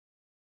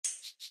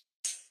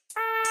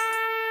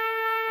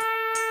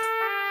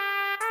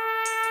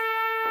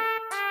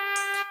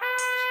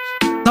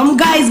Some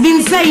guys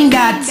been saying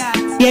that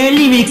your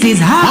lyrics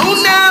is hot. Oh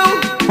no!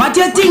 What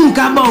you think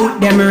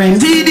about them, Ren?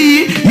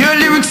 T.D, your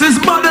lyrics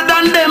is better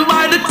than them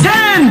by the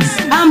tens.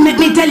 Let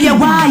me tell you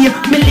why.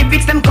 My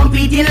lyrics them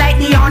competing like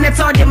the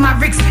Hornets or the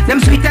Mavericks. Them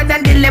sweeter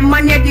than the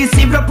lemon, yeah, the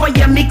syrup or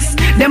your mix.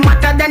 Them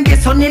hotter than the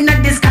sun in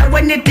the sky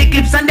when it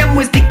eclipse, and them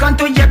will stick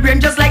onto your brain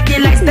just like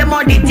the lights, them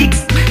or the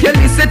ticks. You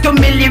listen to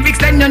me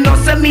lyrics, then you know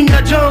some me no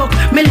joke.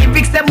 My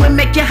lyrics them will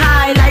make you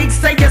high like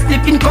say you're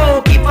sniffing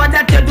coke. If all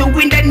that you're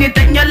doing, then you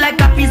turn you like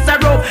a piece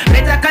of rope.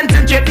 Better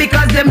concentrate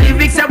because them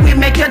lyrics that will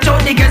make you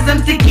choke. The girls them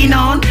sticking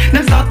on,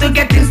 them start to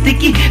getting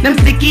sticky. Them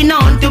sticking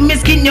on to me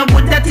skin, you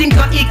would that think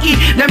of icky.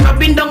 Them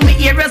rubbing down me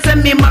ears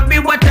and me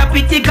marry what a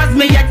pity. Cause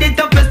me a the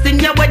toughest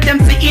thing you with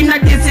them see in a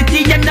the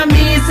city. And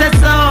me say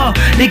so,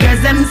 the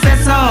girls them say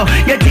so.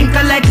 You think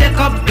I like check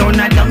up,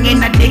 down a down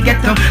in a the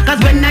ghetto. Cause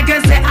when a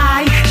girl say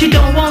I, she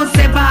don't want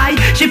say bye.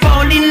 She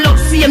fall in love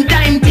same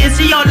time till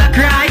she all a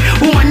cry.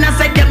 Woman I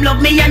say them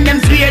love me and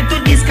them swear to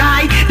the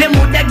sky. Them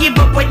woulda give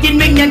up wedding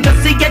ring and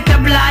just to get a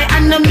blind.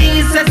 And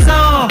me say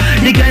so,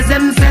 the girls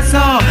them say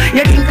so.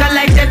 You think I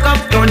like check up,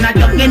 down a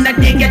down in a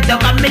the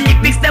ghetto. Cause me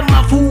lyrics them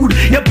a food,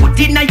 you put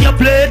in a your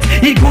plate.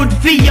 It good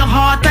for your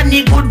heart and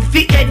it good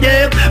for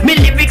headache. Me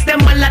lyrics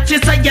them a latch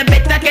so you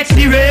better catch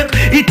the rake.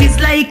 It is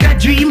like a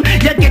dream,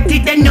 you get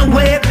it then you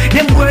wake.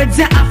 Them words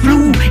are a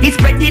flu, it's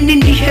spreading in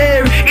the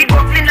air. It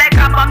bubbling like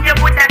a bomb, you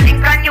put a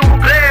think a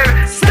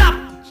nuclear. Stop,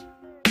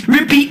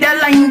 repeat the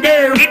line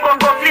there. It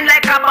bubbling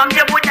like a bomb,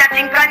 you put a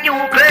think a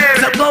nuclear.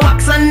 So go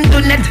wax on to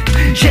net,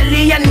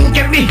 Shelly and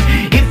Kerry.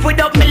 If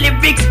without me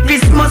lyrics,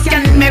 Christmas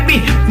can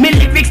merry. Me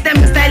lyrics them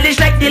stylish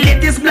like the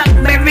latest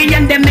Blackberry,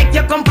 and they make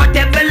you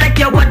comfortable like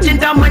you're watching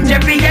Tom and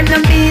Jerry. And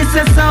me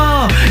say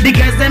so, the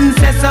girls them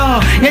say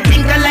so. You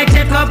think I like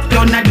check up,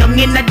 down a down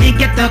in a the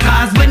ghetto.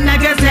 Cause when a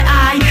girl say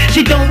I,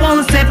 she don't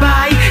want say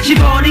bye. She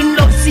fall in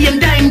love same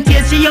time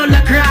till she all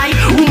a cry.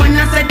 Woman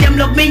I say them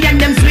love me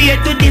and them swear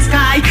to the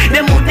sky.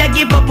 Them woulda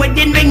give up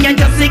wedding ring and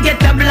just to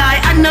get a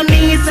blind. And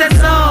me say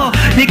so,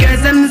 the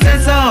girls them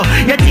say so.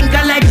 You think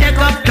I like check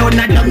up, down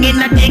a down in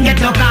a the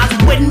ghetto. Cause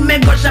when me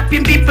go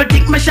shopping, people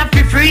think me shop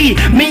for free.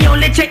 Me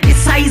only check the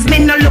size,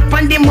 me no look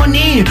on the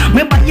money.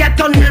 Me buy a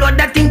ton load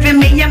that thing for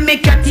me and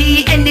make a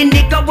tea. Any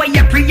nigga where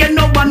you free, you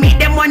know what me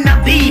them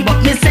wanna be.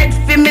 But me set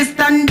for me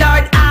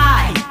standard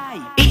high.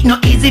 It no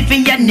easy for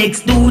your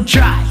next to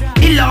try.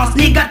 The last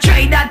nigga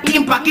try that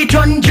team pocket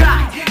run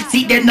dry.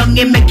 See them young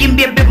him make him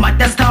baby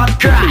mother start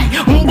cry.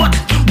 But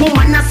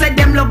woman I said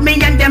them love me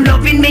and them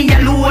loving me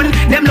alone.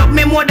 Them love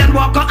me more than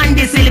Walker and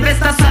the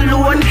Sylvester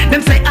Saloon.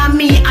 Them say I'm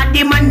me at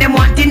the man them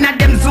wanting at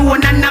them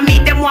zone. And I me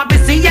them want to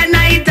see a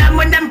night time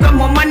when them come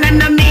home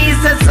and I me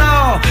say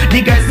so. The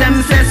girls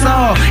them say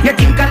so. You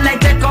think I like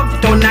check up,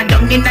 down a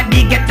down in a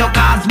the ghetto.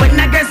 Cause when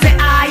a girl say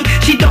I,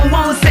 she don't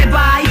want say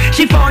bye.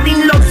 She fall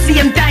in love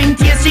same time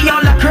till she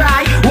all a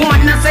cry.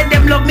 Woman I say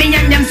them love me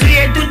and them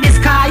swear to the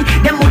sky.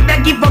 Them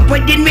woulda give up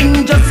wedding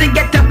ring just to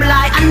get a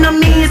blind. And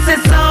me say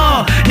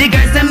so, the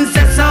girls them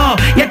say so.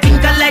 You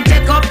think I like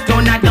check up,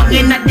 down a down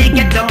in a the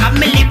ghetto. Cause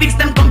me lyrics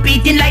them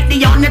competing like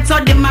the Hornets or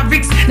the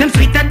Mavericks. Them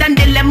sweeter than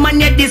the lemon,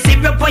 yeah, the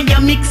syrup or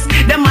your mix.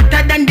 Them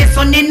hotter than the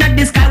sun in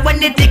the sky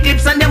when it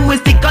eclipse, and them will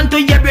stick onto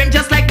your brain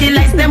just like the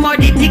lights, them or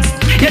the ticks.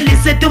 You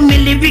listen to me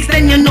lyrics,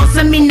 then you know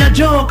some me no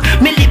joke.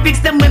 Me lyrics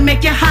them will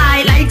make you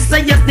high like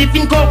say you're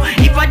sniffing coke.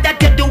 If all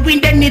that you're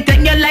doing, then it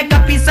turn you like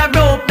a piece of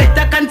rope.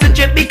 Better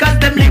concentrate because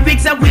them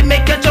lyrics that will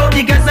make you choke.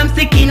 The girls I'm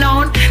sticking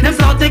on, them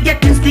start to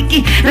getting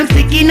sticky. Them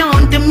sticking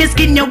on to me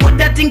skin, you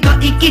woulda think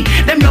of icky.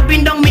 Them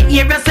rubbing down me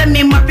ears and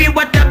me marry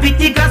what a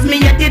pity. Cause me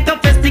at the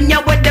toughest thing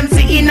you with them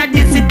see in a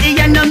the city.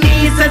 And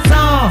me say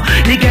so,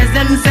 the girls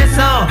them say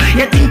so.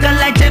 You think I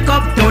like